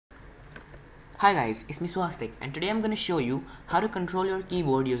Hi guys, it's me Swastik, and today I'm going to show you how to control your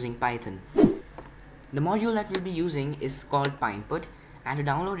keyboard using Python. The module that we'll be using is called Pynput, and to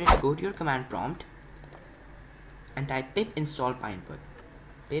download it, go to your command prompt and type pip install Pynput.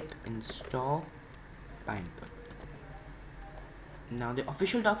 Pip install Pynput. Now the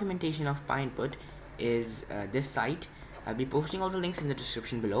official documentation of Pynput is this site. I'll be posting all the links in the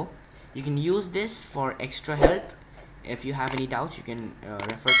description below. You can use this for extra help. If you have any doubts, you can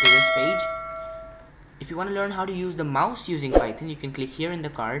refer to this page. If you want to learn how to use the mouse using Python, you can click here in the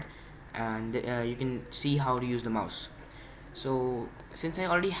card and you can see how to use the mouse. So since I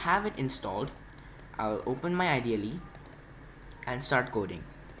already have it installed, I'll open my IDLE and start coding.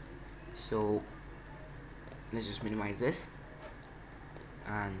 So let's just minimize this.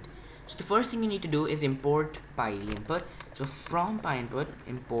 And so the first thing you need to do is import Pynput. So from Pynput,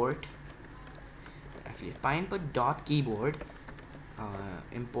 import Pynput.keyboard,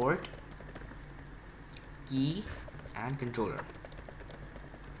 import key and controller.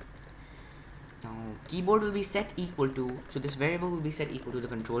 Now keyboard will be set equal to, so this variable will be set equal to the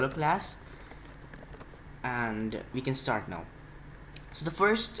controller class, and we can start now. So the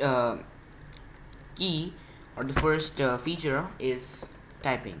first key or the first feature is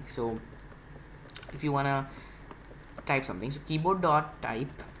typing. So if you wanna type something, so keyboard dot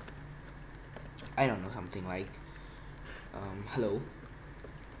type, I don't know, something like hello.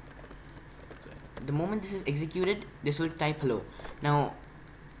 The moment this is executed, this will type hello. Now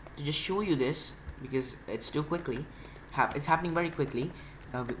to just show you this, because it's too quickly, it's happening very quickly,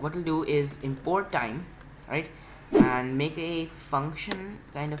 what we'll do is import time, right, and make a function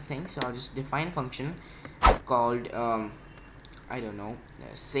kind of thing. So I'll just define a function called I don't know,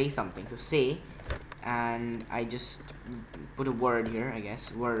 say something. So say, and I just put a word here, I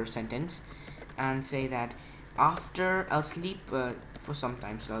guess, word or sentence, and say that after I'll sleep for some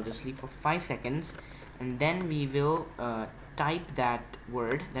time. So I'll just sleep for 5 seconds, and then we will type that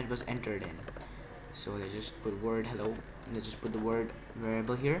word that was entered in. So let's just put word hello, let's just put the word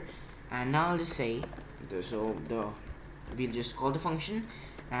variable here, and now I'll just say we'll just call the function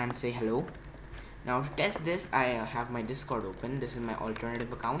and say hello. Now to test this, I have my Discord open. This is my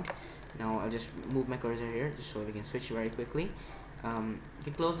alternative account. Now I'll just move my cursor here just so we can switch very quickly. You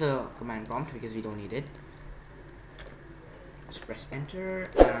can close the command prompt because we don't need it. Just press enter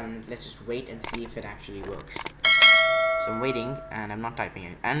and let's just wait and see if it actually works. So I'm waiting and I'm not typing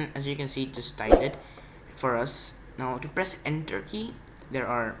it, and as you can see, it just typed it for us. Now to press enter key, there's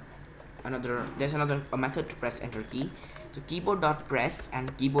another method to press enter key. So keyboard.press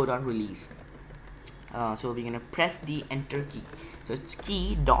and keyboard.release. So we're gonna press the enter key. So it's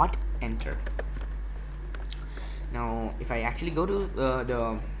key dot enter. Now if I actually go to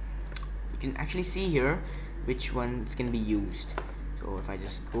you can actually see here which ones can be used. So if I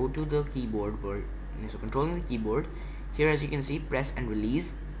just go to the keyboard, so controlling the keyboard, here as you can see, press and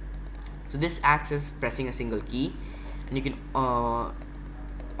release. So this acts as pressing a single key, and you can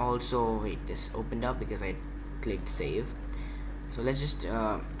also, wait, this opened up because I clicked save. So let's just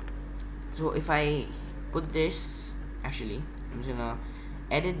so if I put this, actually I'm just gonna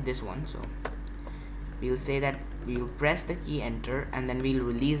edit this one. So we'll say that we'll press the key enter and then we'll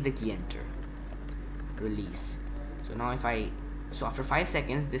release the key enter, release. So now so after 5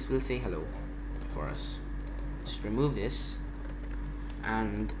 seconds this will say hello for us. Just remove this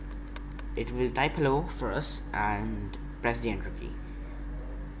and it will type hello for us and press the enter key.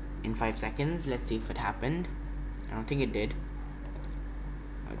 In 5 seconds, let's see if it happened. I don't think it did.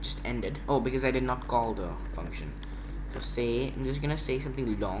 It just ended. Oh, because I did not call the function. So say, I'm just gonna say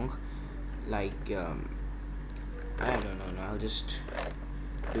something long, like I don't know. No, I'll just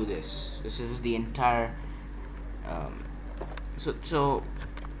do this. This is the entire so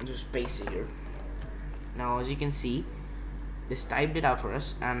just paste it here. Now as you can see, this typed it out for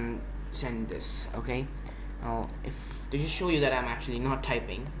us and send this. Okay, now if to just show you that I'm actually not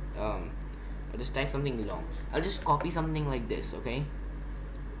typing, I'll just type something long. I'll just copy something like this, okay,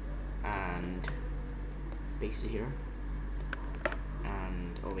 and paste it here.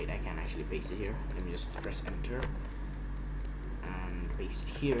 And oh wait, I can actually paste it here. Let me just press enter and paste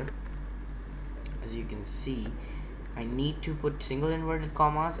it here. As you can see, I need to put single inverted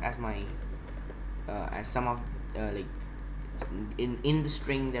commas as my as some of like in the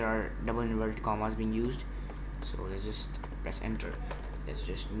string there are double inverted commas being used. So let's just press enter. Let's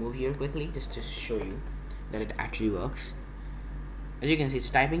just move here quickly just to show you that it actually works. As you can see, it's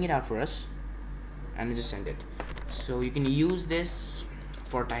typing it out for us and just send it. So you can use this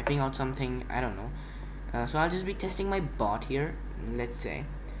for typing out something, I don't know. So I'll just be testing my bot here. Let's say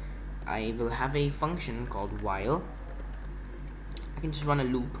I will have a function called while. I can just run a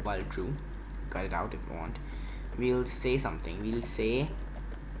loop while true. cut it out if you want. We'll say something. We'll say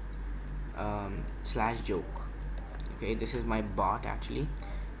slash joke. Okay, this is my bot actually.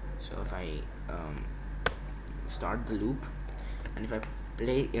 So if I start the loop, and if I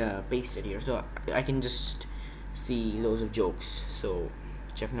paste it here, so I can just see loads of jokes. So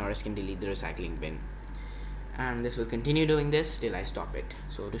Chuck Norris can delete the recycling bin, and this will continue doing this till I stop it.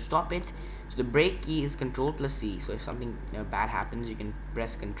 So to stop it, so the break key is Control plus C. So if something bad happens, you can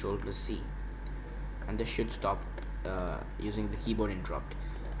press Control plus C, and this should stop using the keyboard interrupt.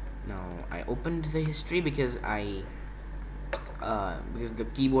 Now I opened the history because because the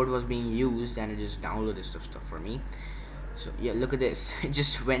keyboard was being used, and it just downloaded stuff for me. So yeah, look at this. It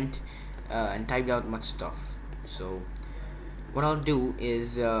just went and typed out much stuff. So what I'll do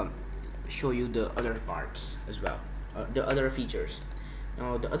is show you the other parts as well, the other features.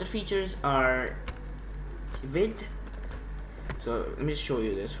 Now the other features are with, so let me just show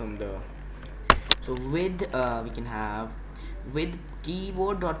you this from the, so with we can have with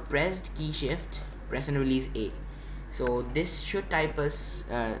keyboard.pressed key shift press and release A. So this should type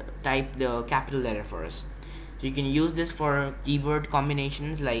the capital letter for us. So you can use this for keyword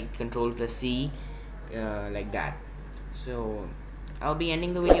combinations like Control plus C, like that. So I'll be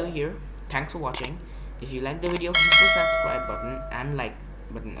ending the video here. Thanks for watching. If you like the video, hit the subscribe button and like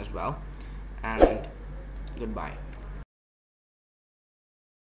button as well, and goodbye.